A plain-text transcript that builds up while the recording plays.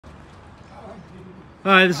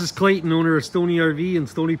Hi, this is Clayton, owner of Stony RV in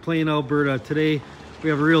Stony Plain, Alberta. Today we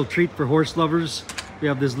have a real treat for horse lovers. We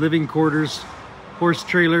have this living quarters horse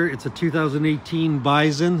trailer. It's a 2018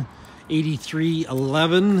 Bison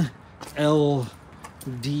 8311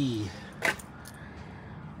 LD.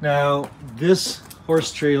 Now, this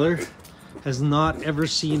horse trailer has not ever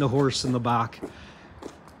seen a horse in the back.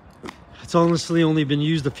 It's honestly only been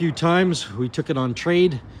used a few times. We took it on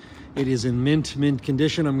trade. It is in mint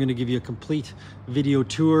condition. I'm going to give you a complete video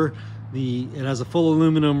tour. It has a full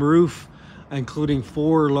aluminum roof, including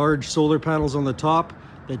 4 large solar panels on the top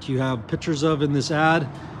that you have pictures of in this ad,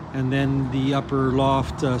 and then the upper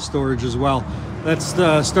loft storage as well. Let's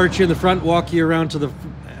start you in the front, walk you around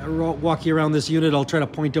this unit. I'll try to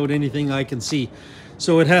point out anything I can see.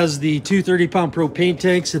 So it has the 2 30-pound propane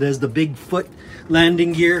tanks. It has the big foot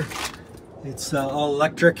landing gear. It's all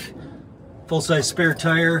electric, full-size spare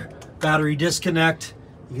tire, battery disconnect.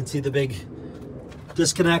 You can see the big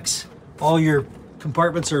disconnects. All your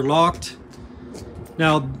compartments are locked.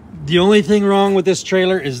 Now, the only thing wrong with this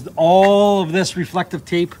trailer is all of this reflective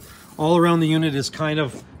tape all around the unit is kind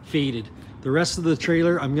of faded. The rest of the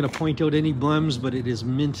trailer, I'm going to point out any blems, but it is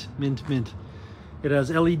mint. It has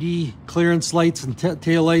LED clearance lights and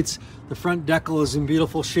tail lights. The front decal is in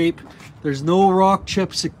beautiful shape. There's no rock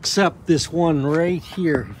chips except this one right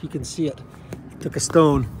here, if you can see it. Took a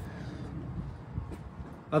stone.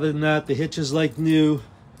 Other than that, the hitch is like new,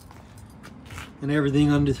 and everything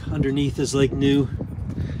underneath is like new.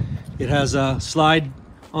 It has a slide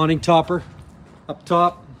awning topper up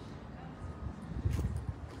top.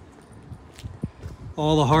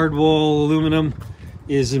 All the hardwall aluminum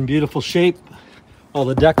is in beautiful shape. All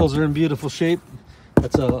the decals are in beautiful shape.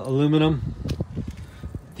 That's aluminum.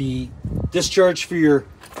 The discharge for your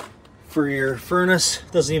furnace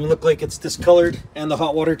doesn't even look like it's discolored, and the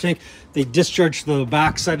hot water tank, they discharge the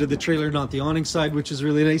back side of the trailer, not the awning side, which is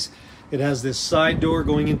really nice. It has this side door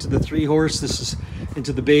going into the 3-horse. This is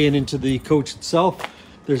into the bay and into the coach itself.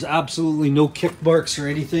 There's absolutely no kick marks or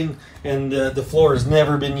anything, and the floor has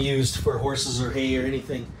never been used for horses or hay or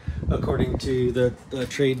anything, according to the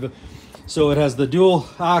trade. So it has the dual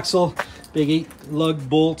axle, big 8 lug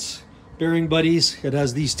bolts, bearing buddies. It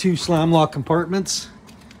has these 2 slam lock compartments.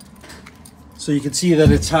 So you can see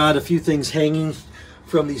that it's had a few things hanging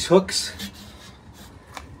from these hooks.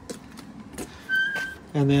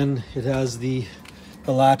 And then it has the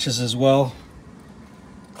latches as well.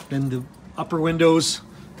 Then the upper windows,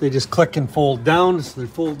 they just click and fold down. So they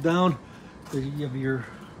fold down. Then you have your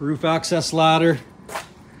roof access ladder.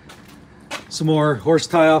 Some more horse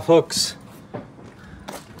tie-off hooks.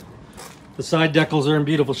 The side decals are in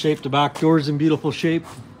beautiful shape. The back door's in beautiful shape.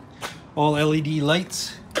 All LED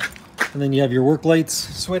lights. And then you have your work lights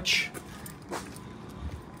switch,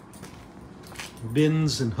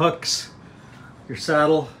 bins and hooks, your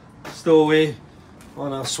saddle, stowaway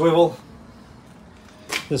on a swivel.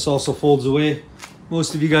 This also folds away.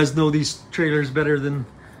 Most of you guys know these trailers better than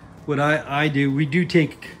what I do. We do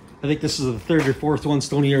take, I think this is the 3rd or 4th one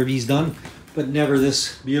Stony RV's done, but never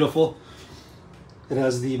this beautiful. It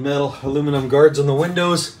has the metal aluminum guards on the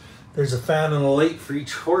windows. There's a fan and a light for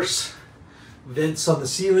each horse. Vents on the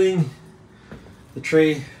ceiling. The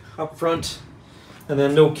tray up front, and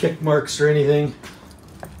then no kick marks or anything.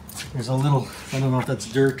 There's a little, I don't know if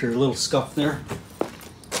that's dirt or a little scuff there.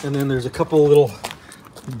 And then there's a couple little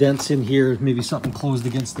dents in here, maybe something closed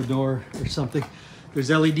against the door or something. There's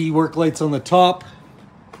LED work lights on the top.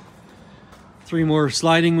 3 more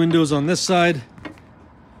sliding windows on this side.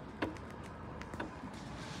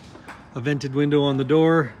 A vented window on the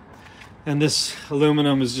door. And this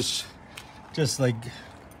aluminum is just like,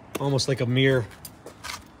 almost like a mirror.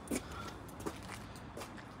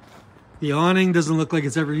 The awning doesn't look like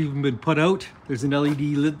it's ever even been put out. There's an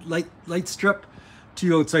LED light strip,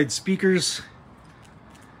 2 outside speakers.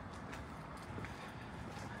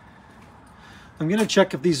 I'm gonna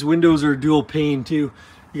check if these windows are dual pane too.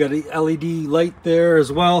 You got a LED light there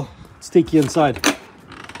as well. Let's take you inside.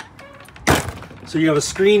 So you have a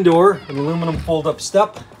screen door, an aluminum fold-up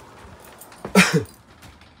step.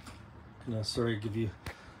 No, sorry, give you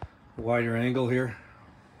a wider angle here.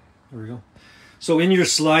 There we go. So in your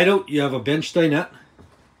slide out, you have a bench dinette.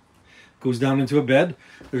 Goes down into a bed.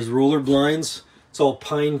 There's roller blinds. It's all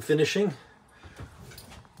pine finishing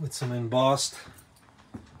with some embossed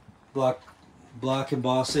black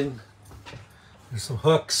embossing. There's some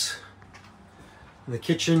hooks. In the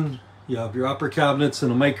kitchen, you have your upper cabinets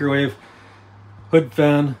and a microwave, hood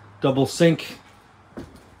fan, double sink,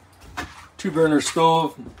 2-burner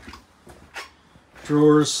stove,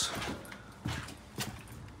 drawers,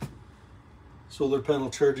 solar panel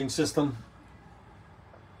charging system,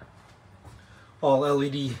 all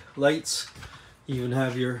LED lights. You even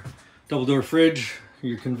have your double door fridge,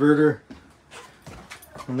 your converter.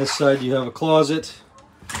 On this side you have a closet,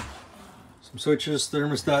 some switches,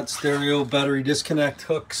 thermostat, stereo, battery disconnect,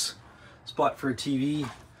 hooks, spot for a TV. You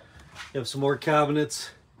have some more cabinets.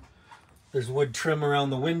 There's wood trim around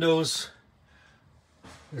the windows.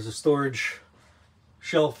 There's a storage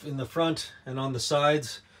shelf in the front and on the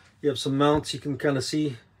sides. You have some mounts you can kind of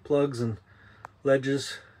see, plugs and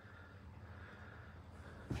ledges.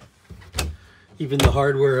 Even the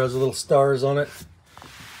hardware has little stars on it.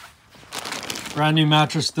 Brand new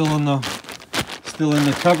mattress still in the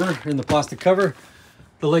cover, in the plastic cover.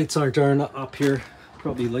 The lights aren't up here.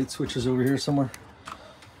 Probably light switches over here somewhere.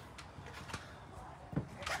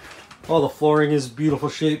 All the flooring is beautiful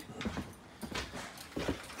shape.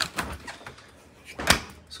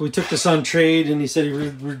 So we took this on trade and he said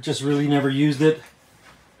he just really never used it.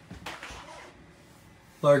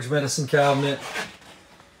 Large medicine cabinet,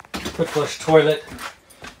 quick flush toilet,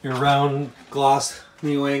 your round glass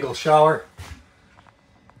neo-angle shower.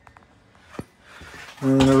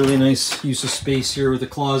 And a really nice use of space here with a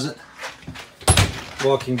closet.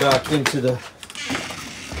 Walking back into the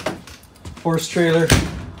horse trailer.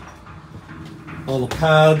 All the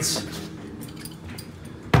pads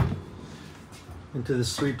into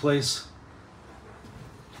this three place.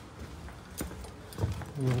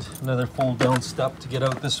 And another fold down step to get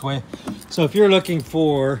out this way. So if you're looking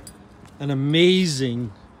for an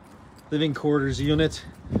amazing living quarters unit,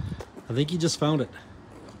 I think you just found it.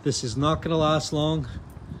 This is not going to last long.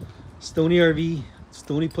 Stoney RV,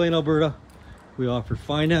 Stony Plain, Alberta. We offer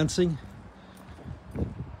financing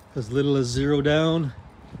as little as $0 down.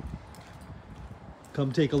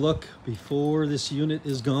 Come take a look before this unit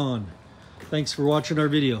is gone. Thanks for watching our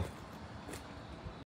video.